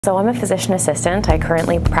So I'm a physician assistant. I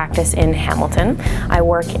currently practice in Hamilton. I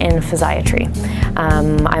work in physiatry.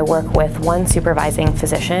 I work with one supervising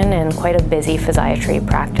physician in quite a busy physiatry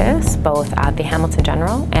practice, both at the Hamilton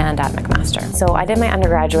General and at McMaster. So I did my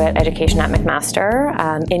undergraduate education at McMaster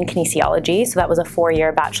in kinesiology, so that was a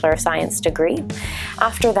 4-year Bachelor of Science degree.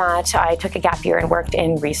 After that, I took a gap year and worked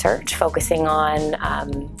in research, focusing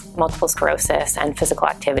on multiple sclerosis and physical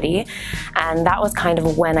activity, and that was kind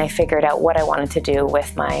of when I figured out what I wanted to do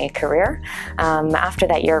with my career. After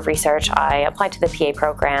that year of research, I applied to the PA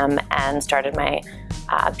program and started my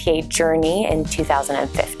PA journey in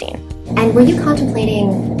 2015. And were you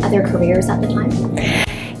contemplating other careers at the time?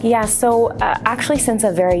 Yeah, so actually since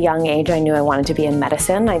a very young age I knew I wanted to be in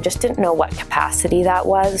medicine. I just didn't know what capacity that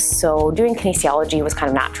was, so doing kinesiology was kind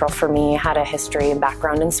of natural for me. I had a history and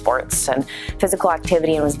background in sports and physical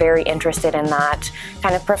activity and was very interested in that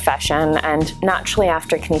kind of profession, and naturally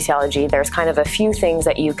after kinesiology there's kind of a few things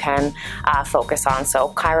that you can focus on, so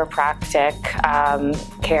chiropractic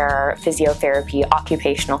care, physiotherapy,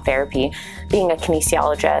 occupational therapy, being a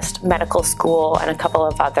kinesiologist, medical school, and a couple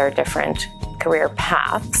of other different career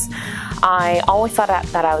paths. I always thought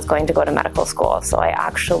that I was going to go to medical school, so I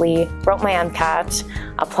actually wrote my MCAT,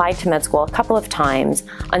 applied to med school a couple of times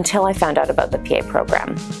until I found out about the PA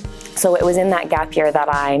program. So it was in that gap year that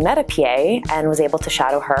I met a PA and was able to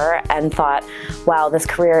shadow her and thought, wow, this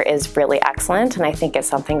career is really excellent and I think it's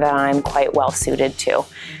something that I'm quite well suited to.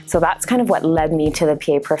 So that's kind of what led me to the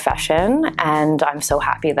PA profession, and I'm so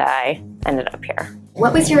happy that I ended up here.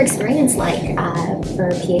 What was your experience like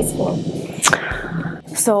for PA school?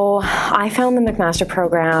 So I found the McMaster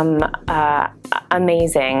program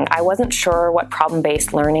amazing. I wasn't sure what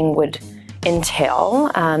problem-based learning would entail.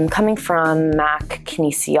 Coming from Mac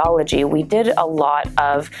kinesiology, we did a lot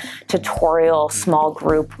of tutorial small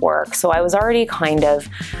group work, so I was already kind of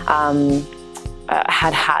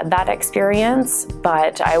had that experience,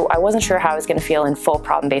 but I wasn't sure how I was going to feel in full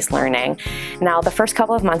problem-based learning. Now, the first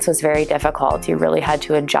couple of months was very difficult. You really had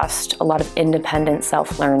to adjust a lot of independent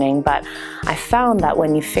self-learning, but I found that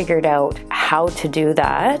when you figured out how to do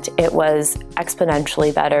that, it was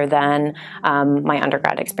exponentially better than my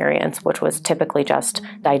undergrad experience, which was typically just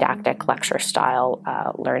didactic lecture style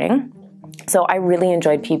learning. So I really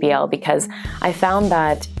enjoyed PBL because I found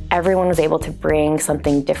that everyone was able to bring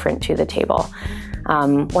something different to the table.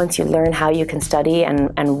 Once you learn how you can study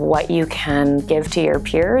and what you can give to your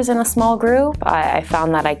peers in a small group, I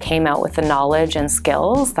found that I came out with the knowledge and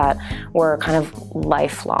skills that were kind of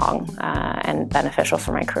lifelong and beneficial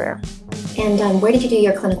for my career. And where did you do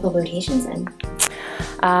your clinical rotations in?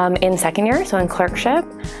 In second year, so in clerkship.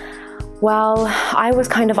 Well, I was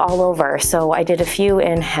kind of all over, so I did a few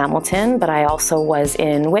in Hamilton, but I also was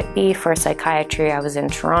in Whitby for psychiatry, I was in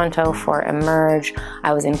Toronto for Emerge,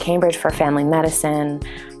 I was in Cambridge for family medicine,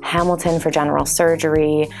 Hamilton for general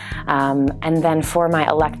surgery, and then for my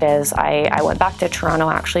electives, I went back to Toronto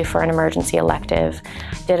actually for an emergency elective,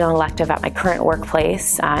 did an elective at my current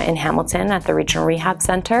workplace in Hamilton at the Regional Rehab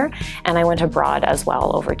Center, and I went abroad as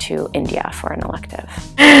well over to India for an elective.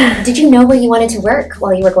 Did you know where you wanted to work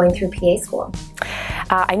while you were going through PA school?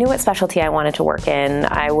 I knew what specialty I wanted to work in.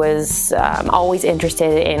 I was always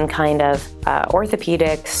interested in kind of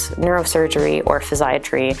orthopedics, neurosurgery, or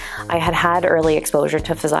physiatry. I had early exposure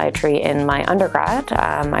to physiatry in my undergrad.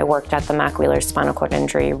 I worked at the McMaster Spinal Cord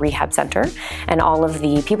Injury Rehab Center, and all of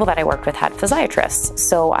the people that I worked with had physiatrists.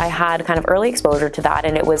 So I had kind of early exposure to that,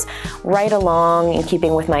 and it was right along in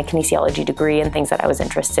keeping with my kinesiology degree and things that I was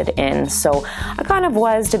interested in. So I kind of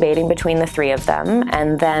was debating between the three of them,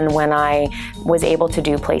 and then when I was able to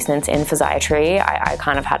do placements in physiatry, I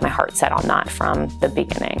kind of had my heart set on that from the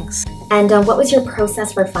beginnings. And what was your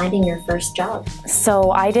process for finding your first job? So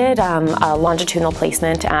I did a longitudinal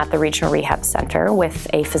placement at the Regional Rehab Center with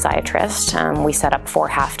a physiatrist. We set up 4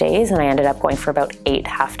 half-days, and I ended up going for about 8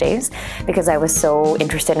 half-days because I was so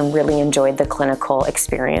interested and really enjoyed the clinical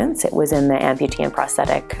experience. It was in the amputee and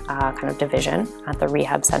prosthetic kind of division at the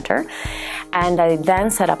rehab center. And I then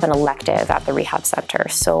set up an elective at the rehab center.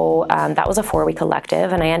 So that was a 4-week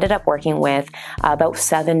elective, and I ended up working with about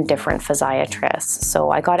 7 different physiatrists.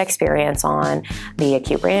 So I got experience on the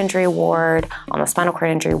acute brain injury ward, on the spinal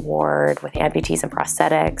cord injury ward, with amputees and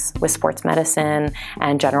prosthetics, with sports medicine,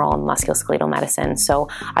 and general and musculoskeletal medicine. So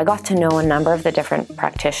I got to know a number of the different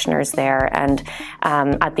practitioners there, and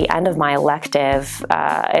at the end of my elective,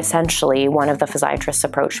 essentially one of the physiatrists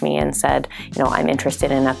approached me and said, you know, I'm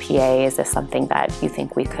interested in a PA, is this something that you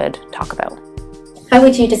think we could talk about? How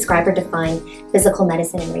would you describe or define physical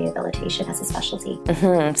medicine and rehabilitation as a specialty?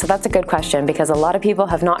 So that's a good question because a lot of people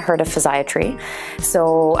have not heard of physiatry.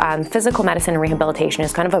 So physical medicine and rehabilitation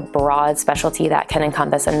is kind of a broad specialty that can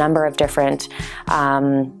encompass a number of different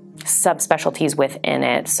subspecialties within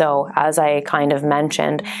it. So as I kind of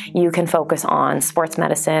mentioned, you can focus on sports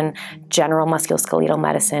medicine, general musculoskeletal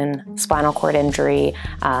medicine, spinal cord injury,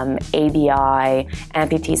 ABI,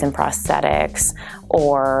 amputees and prosthetics,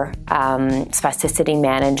 or spasticity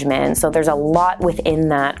management. So there's a lot within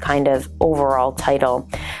that kind of overall title.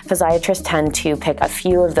 Physiatrists tend to pick a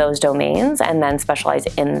few of those domains and then specialize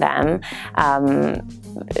in them.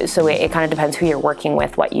 So it kind of depends who you're working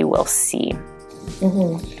with, what you will see.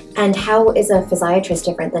 And how is a physiatrist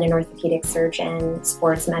different than an orthopedic surgeon,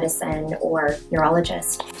 sports medicine, or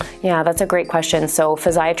neurologist? Yeah, that's a great question. So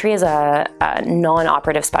physiatry is a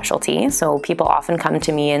non-operative specialty. So people often come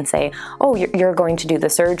to me and say, oh, you're going to do the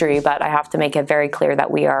surgery, but I have to make it very clear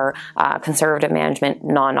that we are conservative management,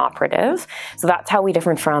 non-operative. So that's how we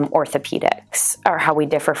differ from orthopedics, or how we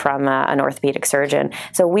differ from an orthopedic surgeon.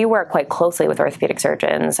 So we work quite closely with orthopedic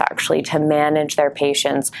surgeons actually to manage their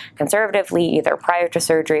patients conservatively, either prior to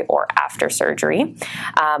surgery or after surgery.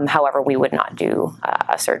 However, we would not do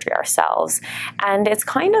a surgery ourselves. And it's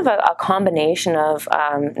kind of a combination of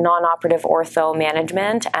non-operative ortho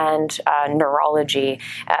management and neurology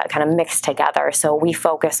kind of mixed together. So we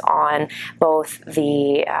focus on both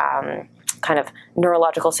the kind of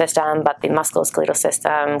neurological system, but the musculoskeletal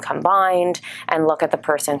system combined, and look at the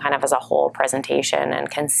person kind of as a whole presentation and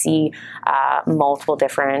can see multiple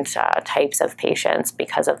different types of patients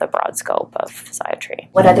because of the broad scope of physiatry.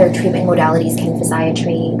 What other treatment modalities can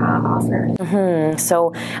physiatry offer?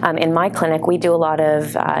 So in my clinic, we do a lot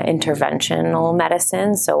of interventional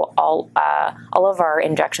medicine. So all of our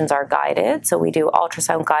injections are guided. So we do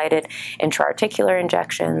ultrasound guided intra-articular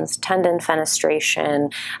injections, tendon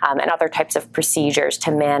fenestration, and other types of procedures to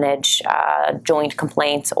manage joint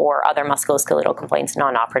complaints or other musculoskeletal complaints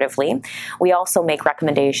non-operatively. We also make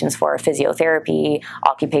recommendations for physiotherapy,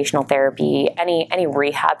 occupational therapy, any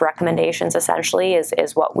rehab recommendations essentially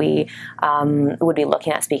is what we would be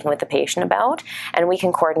looking at speaking with the patient about. And we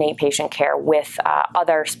can coordinate patient care with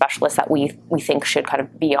other specialists that we think should kind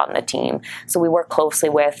of be on the team. So we work closely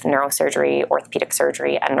with neurosurgery, orthopedic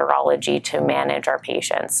surgery, and neurology to manage our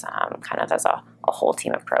patients kind of as a whole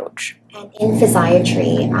team approach. And in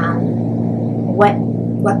physiatry,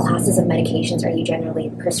 what classes of medications are you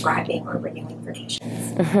generally prescribing or renewing for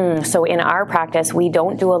patients? So in our practice, we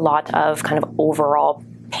don't do a lot of kind of overall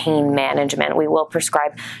pain management. We will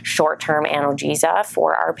prescribe short-term analgesia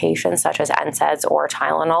for our patients, such as NSAIDs or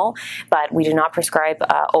Tylenol, but we do not prescribe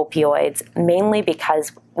opioids, mainly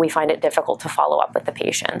because we find it difficult to follow up with the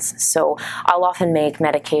patients. So I'll often make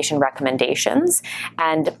medication recommendations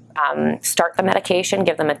and start the medication,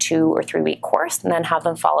 give them a 2 or 3 week course, and then have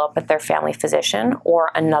them follow up with their family physician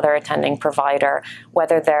or another attending provider,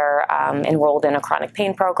 whether they're enrolled in a chronic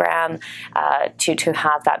pain program, to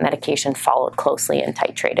have that medication followed closely and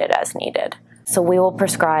titrated as needed. So we will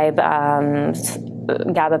prescribe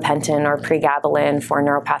gabapentin or pregabalin for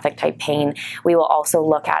neuropathic type pain. We will also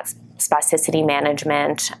look at spasticity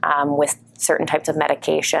management with certain types of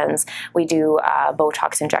medications. We do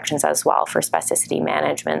Botox injections as well for spasticity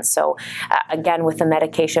management. So again, with the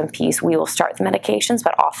medication piece, we will start the medications,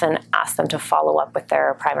 but often ask them to follow up with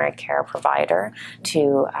their primary care provider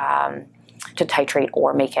to titrate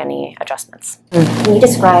or make any adjustments. Can you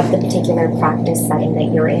describe the particular practice setting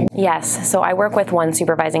that you're in? Yes, so I work with one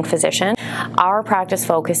supervising physician. Our practice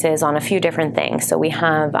focuses on a few different things. So we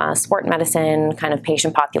have sport medicine kind of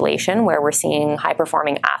patient population where we're seeing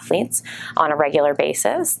high-performing athletes on a regular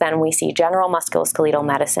basis. Then we see general musculoskeletal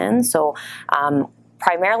medicine. So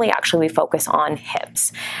primarily, actually, we focus on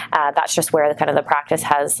hips. That's just where the practice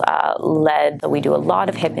has led. We do a lot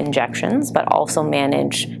of hip injections, but also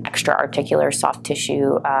manage extra-articular soft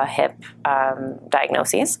tissue hip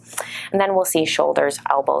diagnoses. And then we'll see shoulders,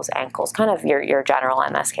 elbows, ankles, kind of your general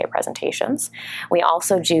MSK presentations. We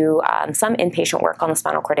also do some inpatient work on the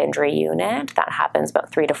spinal cord injury unit. That happens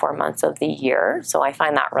about 3 to 4 months of the year. So I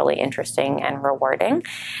find that really interesting and rewarding.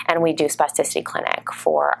 And we do spasticity clinic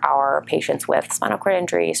for our patients with spinal cord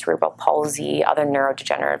injury, cerebral palsy, other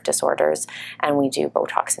neurodegenerative disorders, and we do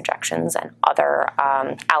Botox injections and other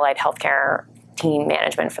allied healthcare team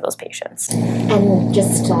management for those patients. And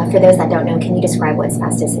just for those that don't know, can you describe what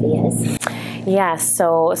spasticity is? Yes,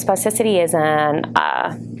 so spasticity is an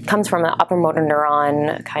comes from an upper motor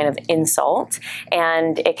neuron kind of insult,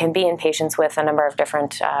 and it can be in patients with a number of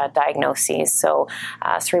different diagnoses. So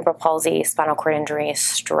cerebral palsy, spinal cord injury,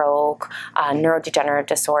 stroke, neurodegenerative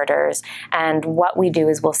disorders. And what we do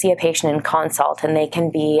is we'll see a patient in consult, and they can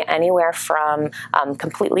be anywhere from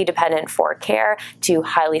completely dependent for care to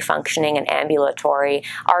highly functioning and ambulatory.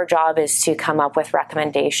 Our job is to come up with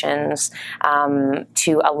recommendations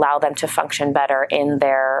to allow them to function better in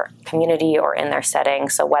their community or in their setting.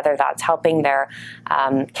 So whether that's helping their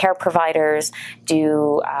care providers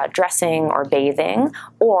do dressing or bathing,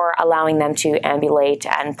 or allowing them to ambulate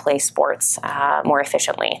and play sports more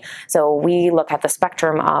efficiently. So we look at the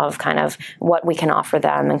spectrum of kind of what we can offer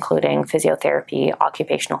them, including physiotherapy,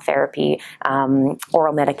 occupational therapy,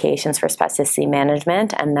 oral medications for spasticity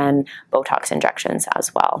management, and then Botox injections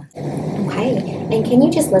as well. Okay, and can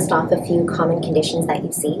you just list off a few common conditions that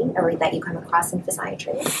you see or that you come across in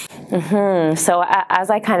physiatry? So as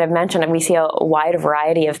I kind of mentioned, we see a wide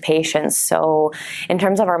variety of patients. So in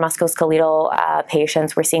terms of our musculoskeletal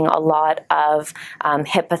patients, we're seeing a lot of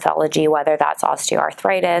hip pathology, whether that's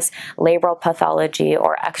osteoarthritis, labral pathology,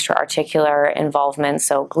 or extra-articular involvement,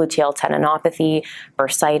 so gluteal tendinopathy,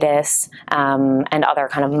 bursitis, and other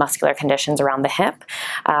kind of muscular conditions around the hip.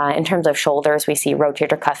 In terms of shoulders, we see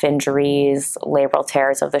rotator cuff injuries, labral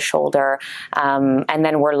tears of the shoulder, and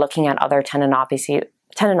then we're looking at other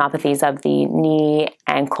tendinopathies of the knee,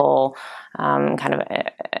 ankle, kind of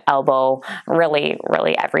elbow,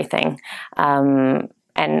 really everything.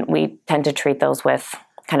 And we tend to treat those with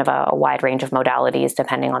kind of a wide range of modalities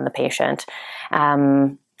depending on the patient.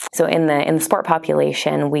 So in the sport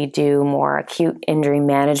population, we do more acute injury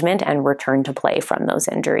management and return to play from those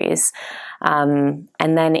injuries. And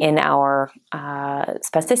then in our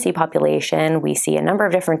spasticity population, we see a number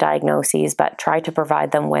of different diagnoses, but try to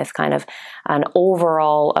provide them with kind of an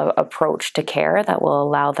overall approach to care that will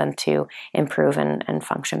allow them to improve and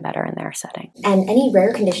function better in their setting. And any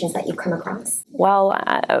rare conditions that you've come across? Well,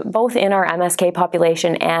 both in our MSK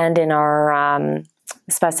population and in our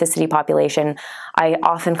spasticity population, I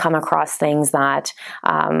often come across things that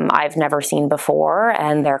I've never seen before,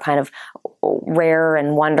 and they're kind of rare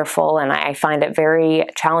and wonderful, and I find it very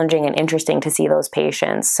challenging and interesting to see those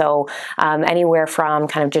patients. So anywhere from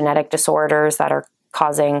kind of genetic disorders that are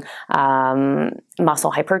causing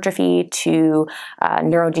muscle hypertrophy to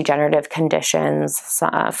neurodegenerative conditions,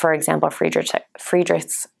 for example,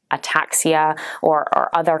 Friedreich's ataxia or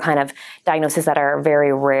other kind of diagnoses that are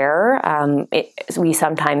very rare, we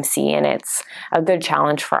sometimes see, and it's a good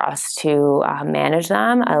challenge for us to manage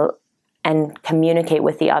them and communicate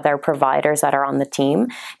with the other providers that are on the team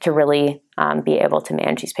to really be able to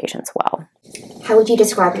manage these patients well. How would you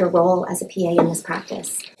describe your role as a PA in this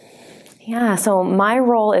practice? Yeah, so my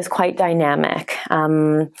role is quite dynamic.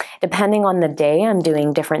 Depending on the day, I'm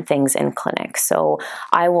doing different things in clinic. So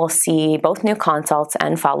I will see both new consults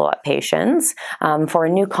and follow-up patients. For a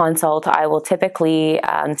new consult, I will typically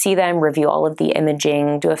see them, review all of the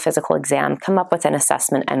imaging, do a physical exam, come up with an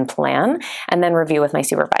assessment and plan, and then review with my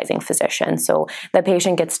supervising physician. So the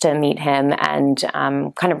patient gets to meet him and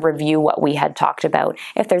kind of review what we had talked about.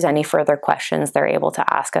 If there's any further questions, they're able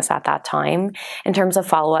to ask us at that time. In terms of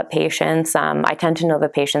follow-up patients, I tend to know the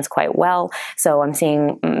patients quite well, so I'm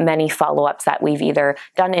seeing many follow-ups that we've either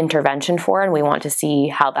done intervention for and we want to see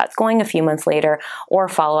how that's going a few months later, or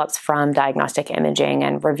follow-ups from diagnostic imaging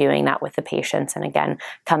and reviewing that with the patients, and again,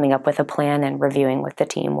 coming up with a plan and reviewing with the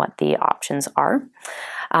team what the options are.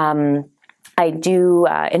 I do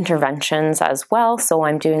interventions as well, so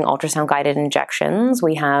I'm doing ultrasound-guided injections.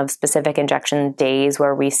 We have specific injection days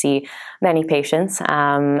where we see many patients,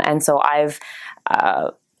 and so I've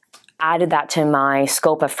added that to my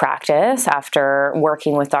scope of practice after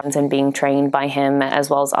working with doctors and being trained by him, as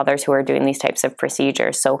well as others who are doing these types of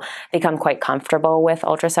procedures. So become quite comfortable with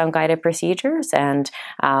ultrasound-guided procedures, and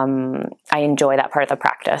I enjoy that part of the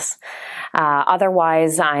practice.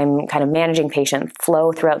 Otherwise, I'm kind of managing patient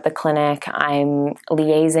flow throughout the clinic. I'm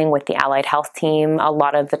liaising with the allied health team a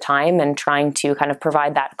lot of the time and trying to kind of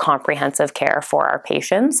provide that comprehensive care for our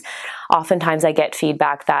patients. Oftentimes I get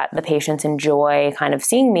feedback that the patients enjoy kind of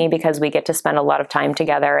seeing me because we get to spend a lot of time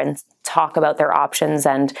together and talk about their options,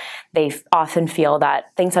 and they often feel that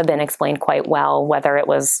things have been explained quite well, whether it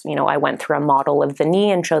was, I went through a model of the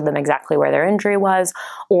knee and showed them exactly where their injury was,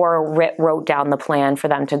 or wrote down the plan for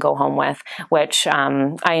them to go home with, which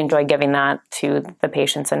I enjoy giving that to the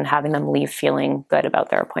patients and having them leave feeling good about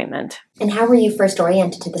their appointment. And how were you first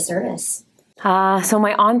oriented to the service? So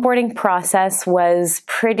my onboarding process was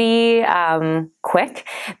pretty quick.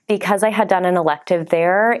 Because I had done an elective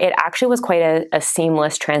there, it actually was quite a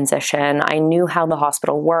seamless transition. I knew how the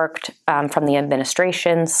hospital worked from the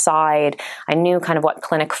administration side. I knew kind of what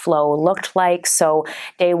clinic flow looked like. So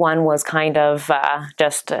day one was kind of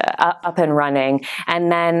just up and running.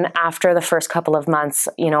 And then after the first couple of months,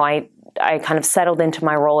 I kind of settled into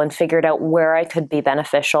my role and figured out where I could be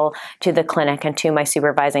beneficial to the clinic and to my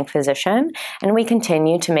supervising physician. And we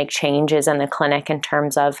continue to make changes in the clinic in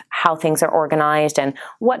terms of how things are organized and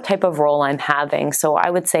what type of role I'm having. So I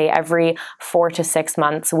would say every 4 to 6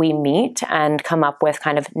 months we meet and come up with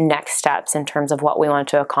kind of next steps in terms of what we want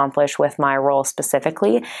to accomplish with my role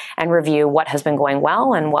specifically, and review what has been going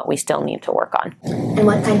well and what we still need to work on. And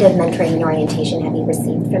what kind of mentoring and orientation have you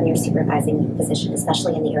received from your supervising physician,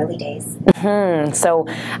 especially in the early days? So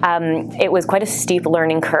it was quite a steep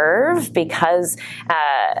learning curve because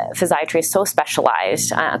physiatry is so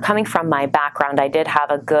specialized. Coming from my background, I did have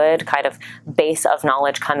a good kind of base of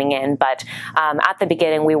knowledge coming in, but at the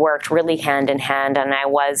beginning we worked really hand in hand, and I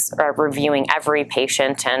was reviewing every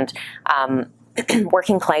patient and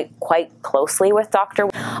working quite closely with doctor.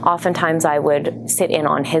 Oftentimes I would sit in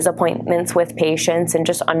on his appointments with patients and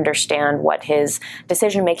just understand what his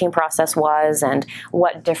decision-making process was and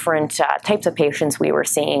what different types of patients we were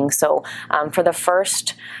seeing. So for the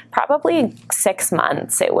first probably 6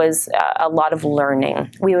 months, it was a lot of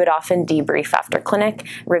learning. We would often debrief after clinic,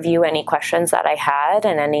 review any questions that I had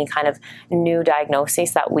and any kind of new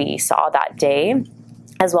diagnoses that we saw that day,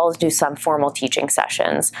 as well as do some formal teaching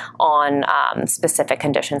sessions on specific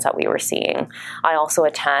conditions that we were seeing. I also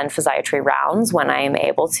attend physiatry rounds when I am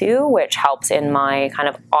able to, which helps in my kind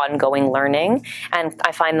of ongoing learning. And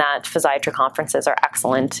I find that physiatry conferences are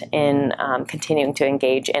excellent in continuing to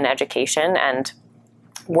engage in education, and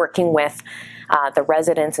working with the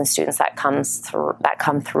residents and students that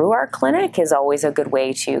come through our clinic is always a good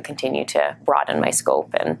way to continue to broaden my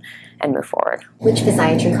scope and move forward. Which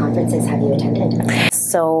physiatry conferences have you attended?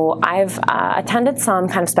 So I've attended some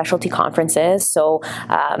kind of specialty conferences. So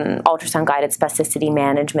ultrasound guided spasticity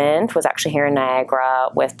management was actually here in Niagara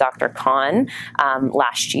with Dr. Khan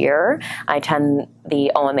last year. I attend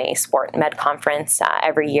the OMA Sport Med Conference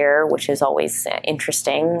every year, which is always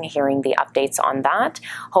interesting hearing the updates on that.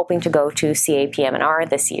 Hoping to go to CAPM&R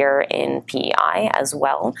this year in PEI as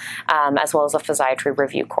well as a physiatry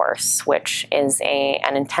review course, which is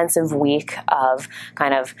an intensive week of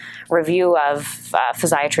kind of review of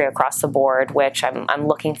physiatry across the board, which I'm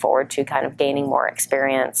looking forward to kind of gaining more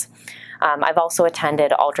experience. I've also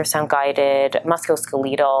attended ultrasound-guided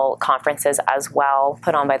musculoskeletal conferences as well,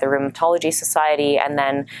 put on by the Rheumatology Society, and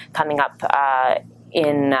then coming up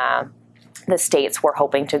in the States, we're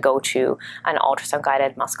hoping to go to an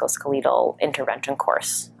ultrasound-guided musculoskeletal intervention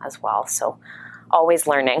course as well. So always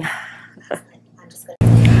learning.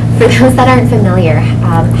 For those that aren't familiar,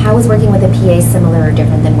 how is working with a PA similar or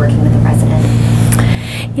different than working with a resident?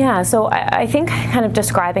 Yeah, so I think kind of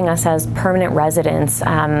describing us as permanent residents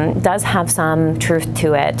does have some truth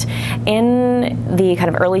to it. In the kind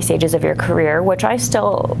of early stages of your career, which I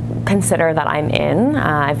still consider that I'm in,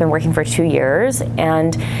 I've been working for 2 years,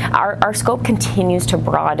 and our scope continues to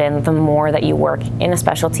broaden the more that you work in a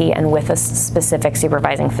specialty and with a specific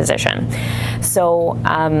supervising physician. So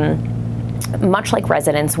much like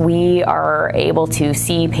residents, we are able to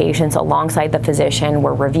see patients alongside the physician.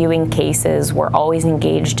 We're reviewing cases. We're always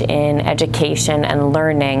engaged in education and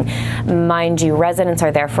learning. Mind you, residents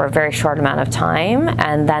are there for a very short amount of time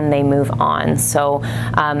and then they move on. So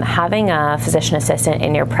having a physician assistant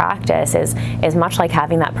in your practice is much like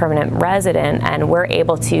having that permanent resident, and we're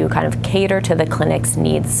able to kind of cater to the clinic's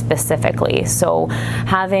needs specifically. So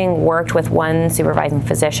having worked with one supervising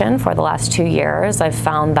physician for the last 2 years, I've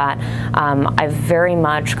found that I've very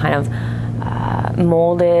much kind of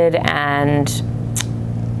molded and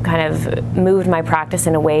kind of moved my practice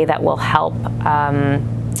in a way that will help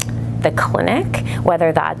the clinic,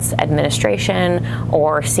 whether that's administration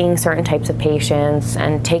or seeing certain types of patients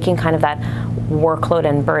and taking kind of that workload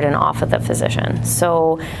and burden off of the physician.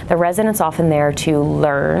 So the resident's often there to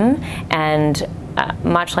learn, and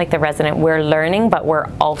much like the resident, we're learning, but we're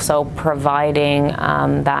also providing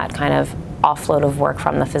that kind of offload of work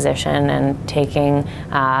from the physician and taking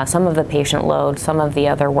some of the patient load, some of the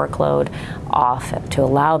other workload off to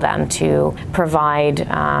allow them to provide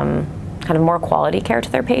kind of more quality care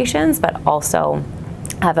to their patients, but also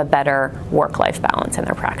have a better work-life balance in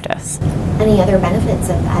their practice. Any other benefits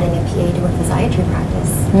of adding a PA to a physiatry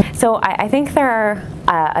practice? So I think there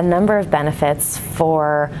are a number of benefits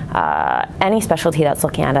for any specialty that's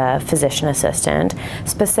looking at a physician assistant,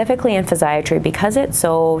 specifically in physiatry, because it's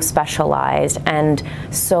so specialized and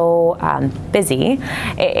so busy.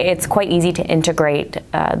 It's quite easy to integrate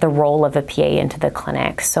the role of a PA into the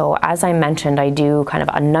clinic. So as I mentioned, I do kind of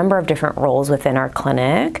a number of different roles within our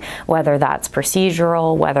clinic, whether that's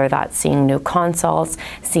procedural, whether that's seeing new consults,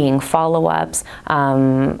 seeing follow-ups,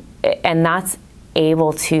 and that's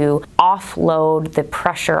able to offload the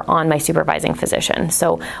pressure on my supervising physician.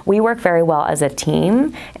 So we work very well as a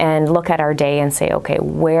team and look at our day and say, okay,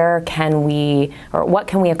 where can we, or what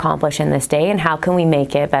can we accomplish in this day, and how can we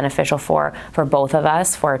make it beneficial for both of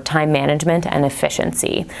us, for time management and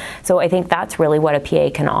efficiency. So I think that's really what a PA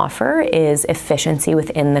can offer, is efficiency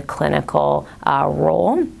within the clinical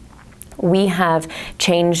role. We have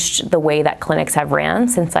changed the way that clinics have ran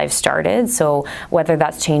since I've started. So whether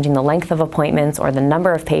that's changing the length of appointments or the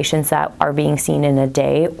number of patients that are being seen in a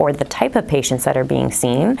day or the type of patients that are being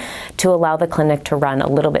seen, to allow the clinic to run a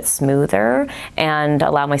little bit smoother and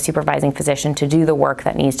allow my supervising physician to do the work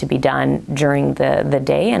that needs to be done during the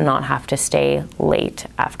day and not have to stay late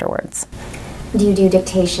afterwards. Do you do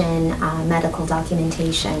dictation, medical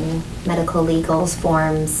documentation, medical legals,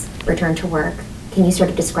 forms, return to work? Can you sort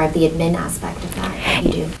of describe the admin aspect of that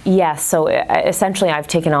you do? Yes, so essentially I've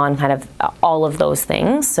taken on kind of all of those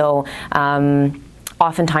things. So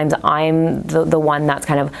oftentimes I'm the one that's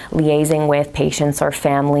kind of liaising with patients or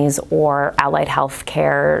families or allied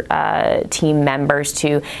healthcare team members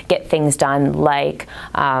to get things done, like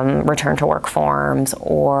return to work forms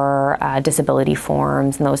or disability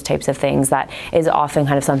forms and those types of things. That is often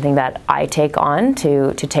kind of something that I take on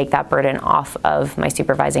to take that burden off of my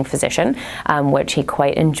supervising physician, which he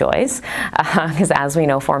quite enjoys, because as we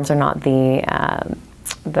know, forms are not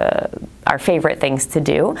our favorite things to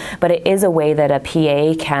do, but it is a way that a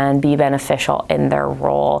PA can be beneficial in their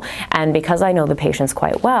role. And because I know the patients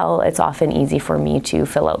quite well, it's often easy for me to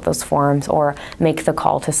fill out those forms or make the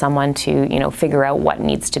call to someone to, figure out what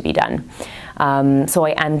needs to be done. So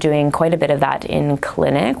I am doing quite a bit of that in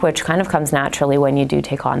clinic, which kind of comes naturally when you do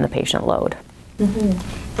take on the patient load.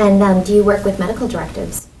 Mm-hmm. And do you work with medical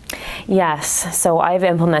directives? Yes, so I've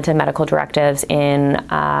implemented medical directives in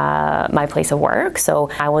my place of work. So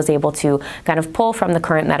I was able to kind of pull from the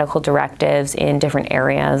current medical directives in different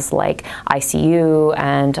areas like ICU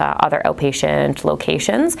and other outpatient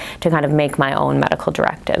locations to kind of make my own medical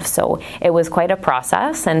directives. So it was quite a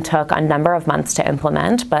process and took a number of months to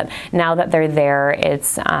implement, but now that they're there,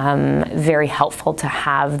 it's very helpful to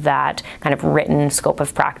have that kind of written scope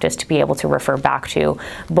of practice to be able to refer back to,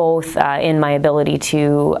 both in my ability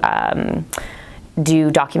to do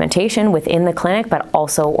documentation within the clinic, but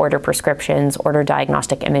also order prescriptions, order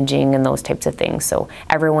diagnostic imaging, and those types of things. So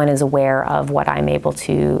everyone is aware of what I'm able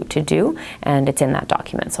to do, and it's in that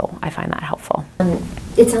document, so I find that helpful.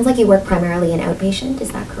 It sounds like you work primarily in outpatient,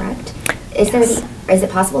 is that correct? Is it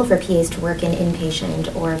possible for PAs to work in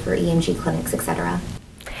inpatient or for EMG clinics, etc.?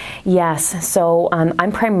 Yes, so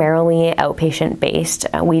I'm primarily outpatient based.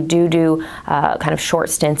 We do kind of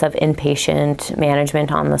short stints of inpatient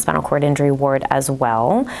management on the spinal cord injury ward as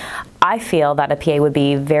well. I feel that a PA would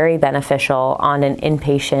be very beneficial on an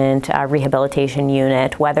inpatient rehabilitation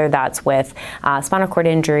unit, whether that's with spinal cord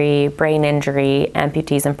injury, brain injury,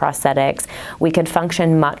 amputees and prosthetics. We could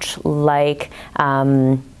function much like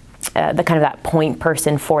the kind of that point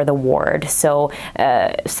person for the ward. So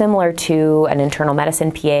similar to an internal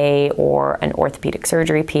medicine PA or an orthopedic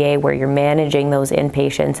surgery PA, where you're managing those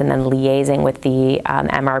inpatients and then liaising with the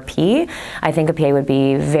MRP, I think a PA would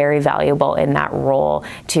be very valuable in that role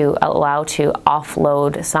to allow to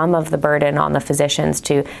offload some of the burden on the physicians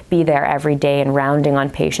to be there every day and rounding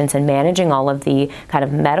on patients and managing all of the kind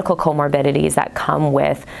of medical comorbidities that come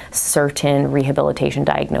with certain rehabilitation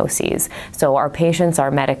diagnoses. So our patients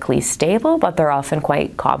are medically stable, but they're often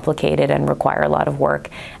quite complicated and require a lot of work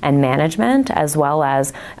and management, as well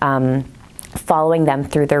as following them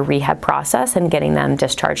through their rehab process and getting them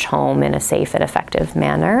discharged home in a safe and effective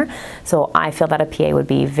manner. So I feel that a PA would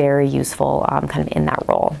be very useful kind of in that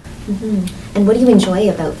role. Mm-hmm. And what do you enjoy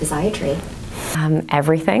about physiatry?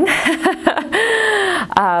 Everything.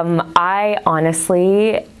 I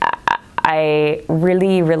honestly, I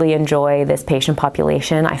really, really enjoy this patient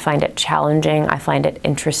population. I find it challenging, I find it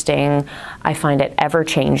interesting, I find it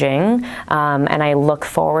ever-changing, and I look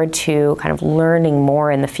forward to kind of learning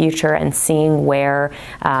more in the future and seeing where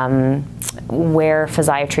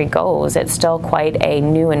physiatry goes. It's still quite a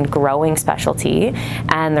new and growing specialty,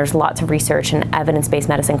 and there's lots of research and evidence-based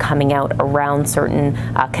medicine coming out around certain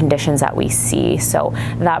conditions that we see. So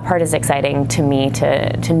that part is exciting to me,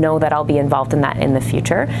 to know that I'll be involved in that in the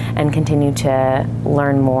future and continue to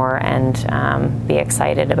learn more and be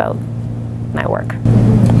excited about my work.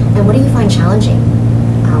 And what do you find challenging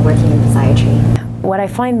working in physiatry? What I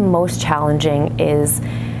find most challenging is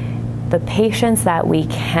the patients that we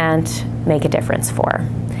can't make a difference for.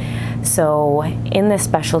 So in this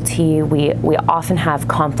specialty, we often have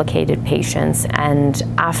complicated patients, and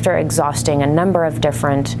after exhausting a number of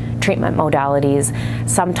different treatment modalities,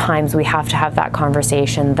 sometimes we have to have that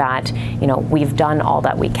conversation that, you know, we've done all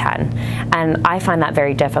that we can. And I find that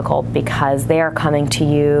very difficult because they are coming to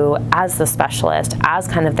you as the specialist, as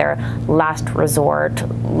kind of their last resort,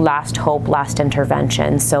 last hope, last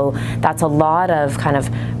intervention. So that's a lot of kind of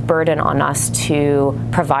burden on us to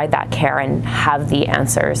provide that care and have the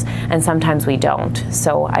answers. And sometimes we don't.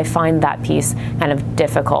 So I find that piece kind of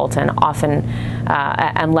difficult, and often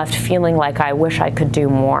I'm left feeling like I wish I could do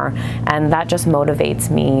more. And that just motivates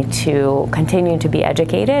me to continue to be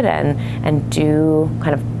educated and do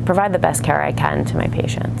kind of provide the best care I can to my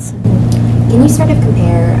patients. Can you sort of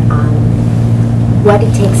compare what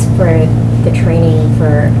it takes for the training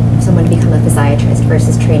for someone to become a physiatrist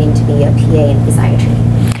versus training to be a PA in physiatry?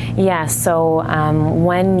 Yeah, so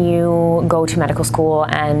when you go to medical school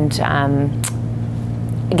and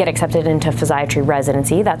get accepted into physiatry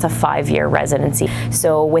residency, that's a 5-year residency.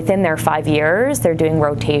 So within their 5 years, they're doing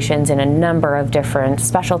rotations in a number of different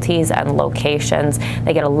specialties and locations.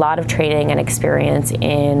 They get a lot of training and experience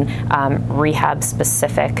in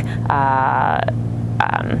rehab-specific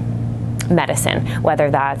medicine, whether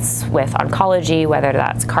that's with oncology, whether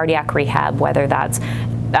that's cardiac rehab, whether that's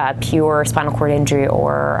pure spinal cord injury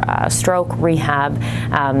or stroke rehab.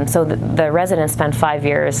 So the residents spend 5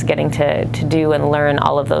 years getting to do and learn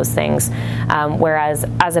all of those things. Whereas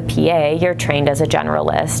as a PA, you're trained as a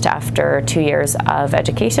generalist after 2 years of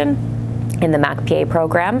education in the MAGGIE'S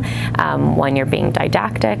program. When you're being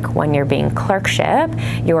didactic, when you're being clerkship,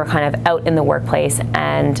 you're kind of out in the workplace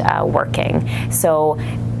and working. So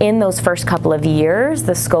in those first couple of years,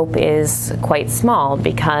 the scope is quite small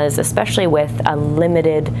because, especially with a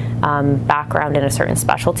limited background in a certain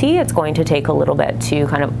specialty, it's going to take a little bit to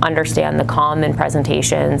kind of understand the common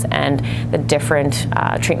presentations and the different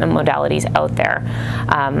treatment modalities out there.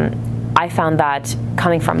 I found that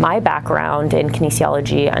coming from my background in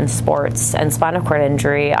kinesiology and sports and spinal cord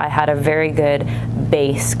injury, I had a very good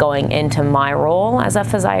base going into my role as a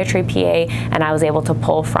physiatry PA, and I was able to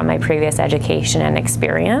pull from my previous education and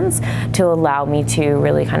experience to allow me to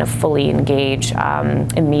really kind of fully engage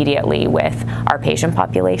immediately with our patient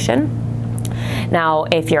population. Now,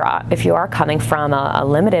 if you are coming from a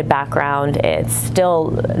limited background, it's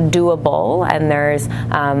still doable, and there's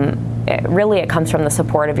it comes from the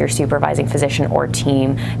support of your supervising physician or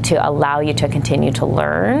team to allow you to continue to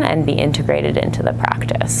learn and be integrated into the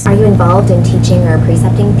practice. Are you involved in teaching or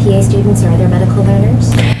precepting PA students or other medical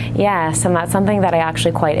learners? Yes, and that's something that I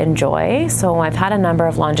actually quite enjoy. So I've had a number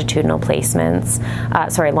of longitudinal placement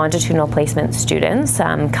students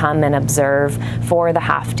come and observe for the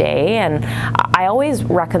half day, and I always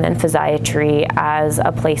recommend physiatry as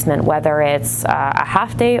a placement, whether it's a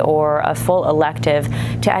half day or a full elective,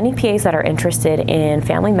 to any PAs that are interested in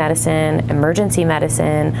family medicine, emergency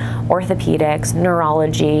medicine, orthopedics,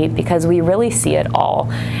 neurology, because we really see it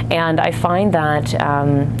all. And I find that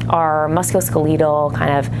our musculoskeletal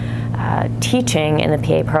kind of teaching in the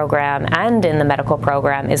PA program and in the medical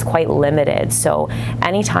program is quite limited. So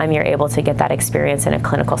anytime you're able to get that experience in a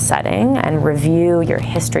clinical setting and review your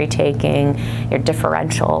history taking, your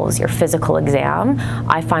differentials, your physical exam,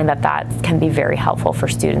 I find that that can be very helpful for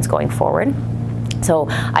students going forward. So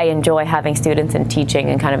I enjoy having students and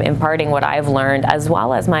teaching and kind of imparting what I've learned, as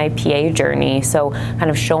well as my PA journey. So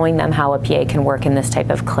kind of showing them how a PA can work in this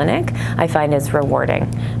type of clinic, I find is rewarding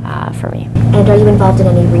for me. And are you involved in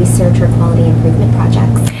any research or quality improvement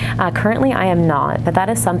projects? Currently I am not, but that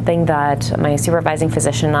is something that my supervising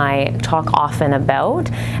physician and I talk often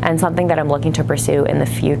about, and something that I'm looking to pursue in the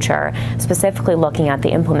future, specifically looking at the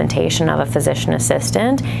implementation of a physician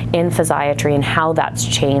assistant in physiatry and how that's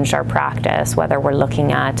changed our practice, whether we're we're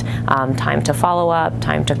looking at time to follow up,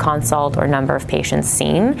 time to consult, or number of patients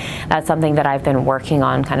seen. That's something that I've been working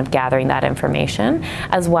on, kind of gathering that information,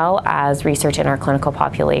 as well as research in our clinical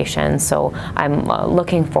population. So I'm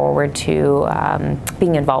looking forward to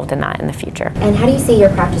being involved in that in the future. And how do you see your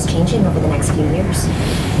practice changing over the next few years?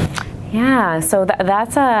 Yeah, so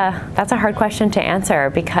that's a hard question to answer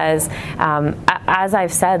because, as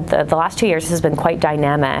I've said, the last 2 years has been quite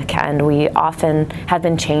dynamic, and we often have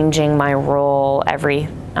been changing my role every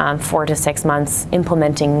 4 to 6 months,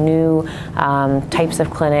 implementing new types of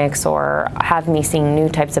clinics or have me seeing new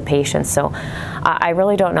types of patients. So I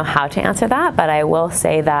really don't know how to answer that, but I will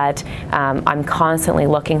say that I'm constantly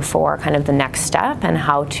looking for kind of the next step and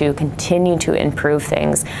how to continue to improve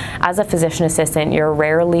things. As a physician assistant, you're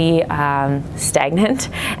rarely stagnant,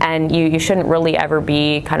 and you shouldn't really ever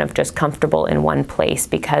be kind of just comfortable in one place,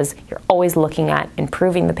 because you're always looking at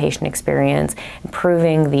improving the patient experience,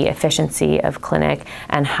 improving the efficiency of clinic,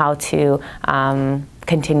 and how to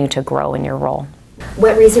continue to grow in your role.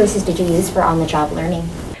 What resources did you use for on-the-job learning?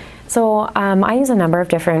 So I use a number of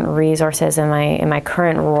different resources in my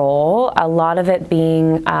current role, a lot of it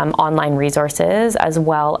being online resources, as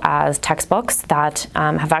well as textbooks that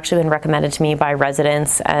have actually been recommended to me by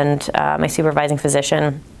residents and my supervising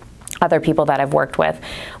physician, other people that I've worked with,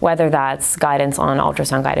 whether that's guidance on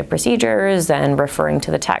ultrasound guided procedures and referring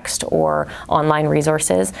to the text, or online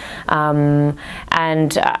resources. And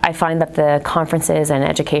I find that the conferences and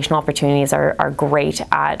educational opportunities are great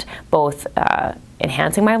at both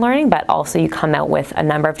enhancing my learning, but also you come out with a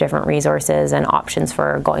number of different resources and options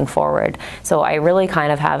for going forward. So I really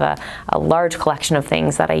kind of have a large collection of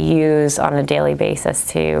things that I use on a daily basis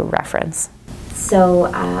to reference. So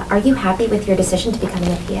are you happy with your decision to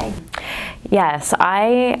becoming a PA? Yes,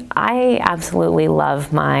 I absolutely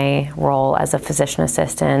love my role as a physician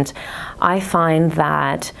assistant. I find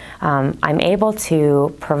that I'm able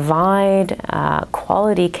to provide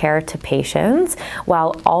quality care to patients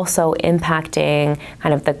while also impacting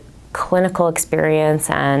kind of the clinical experience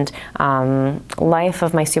and life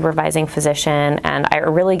of my supervising physician, and I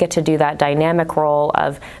really get to do that dynamic role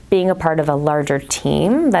of being a part of a larger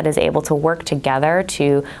team that is able to work together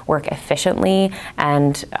to work efficiently,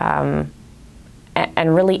 and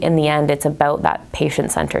really in the end it's about that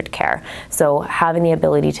patient-centered care. So having the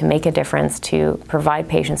ability to make a difference, to provide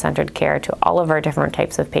patient-centered care to all of our different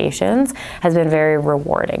types of patients, has been very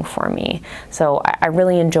rewarding for me. So I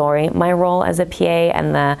really enjoy my role as a PA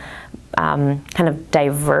and the kind of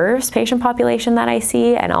diverse patient population that I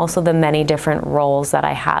see, and also the many different roles that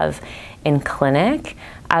I have in clinic,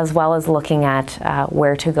 as well as looking at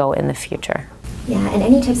where to go in the future. Yeah, and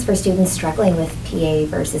any tips for students struggling with PA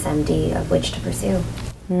versus MD of which to pursue?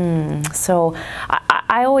 So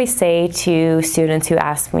I always say to students who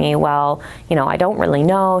ask me, well, you know, I don't really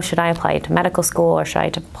know, should I apply to medical school or should I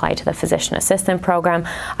apply to the physician assistant program?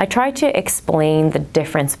 I try to explain the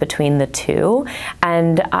difference between the two.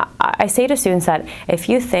 And I say to students that if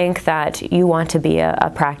you think that you want to be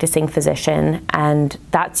a practicing physician and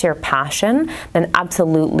that's your passion, then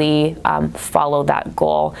absolutely follow that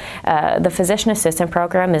goal. The physician assistant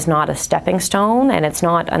program is not a stepping stone, and it's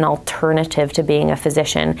not an alternative to being a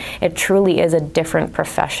physician. It truly is a different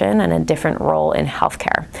profession and a different role in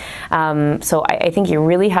healthcare. So I think you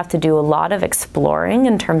really have to do a lot of exploring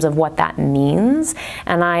in terms of what that means.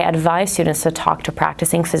 And I advise students to talk to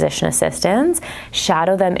practicing physician assistants,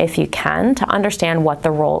 shadow them if you can, to understand what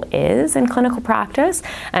the role is in clinical practice.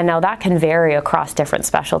 And now that can vary across different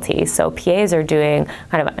specialties. So PAs are doing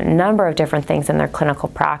kind of a number of different things in their clinical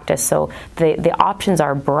practice. So the options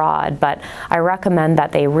are broad, but I recommend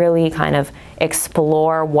that they really kind of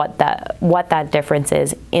explore what that difference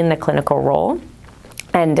is in the clinical role,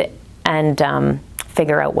 and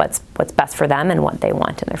figure out what's best for them and what they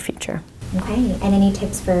want in their future. Okay, and any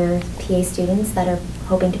tips for PA students that are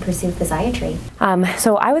hoping to pursue physiatry?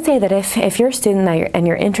 So I would say that if you're a student and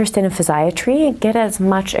you're interested in physiatry, get as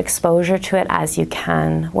much exposure to it as you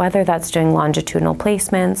can, whether that's doing longitudinal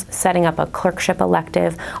placements, setting up a clerkship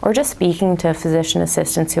elective, or just speaking to physician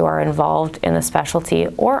assistants who are involved in the specialty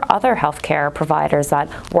or other healthcare providers that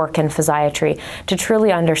work in physiatry, to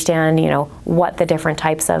truly understand, you know, what the different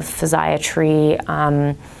types of physiatry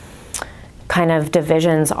kind of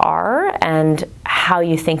divisions are and how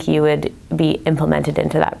you think you would be implemented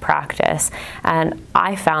into that practice. And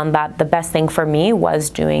I found that the best thing for me was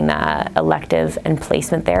doing the elective and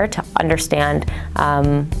placement there to understand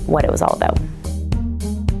what it was all about.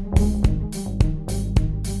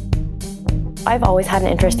 I've always had an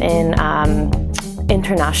interest in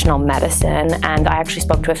international medicine, and I actually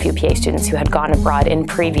spoke to a few PA students who had gone abroad in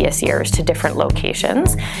previous years to different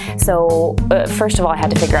locations. So first of all, I had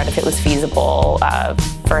to figure out if it was feasible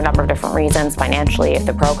for a number of different reasons, financially, if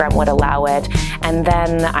the program would allow it. And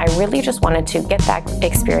then I really just wanted to get that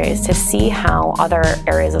experience to see how other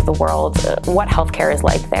areas of the world, what healthcare is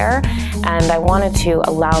like there. And I wanted to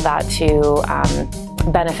allow that to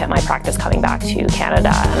benefit my practice coming back to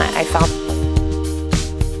Canada. And I found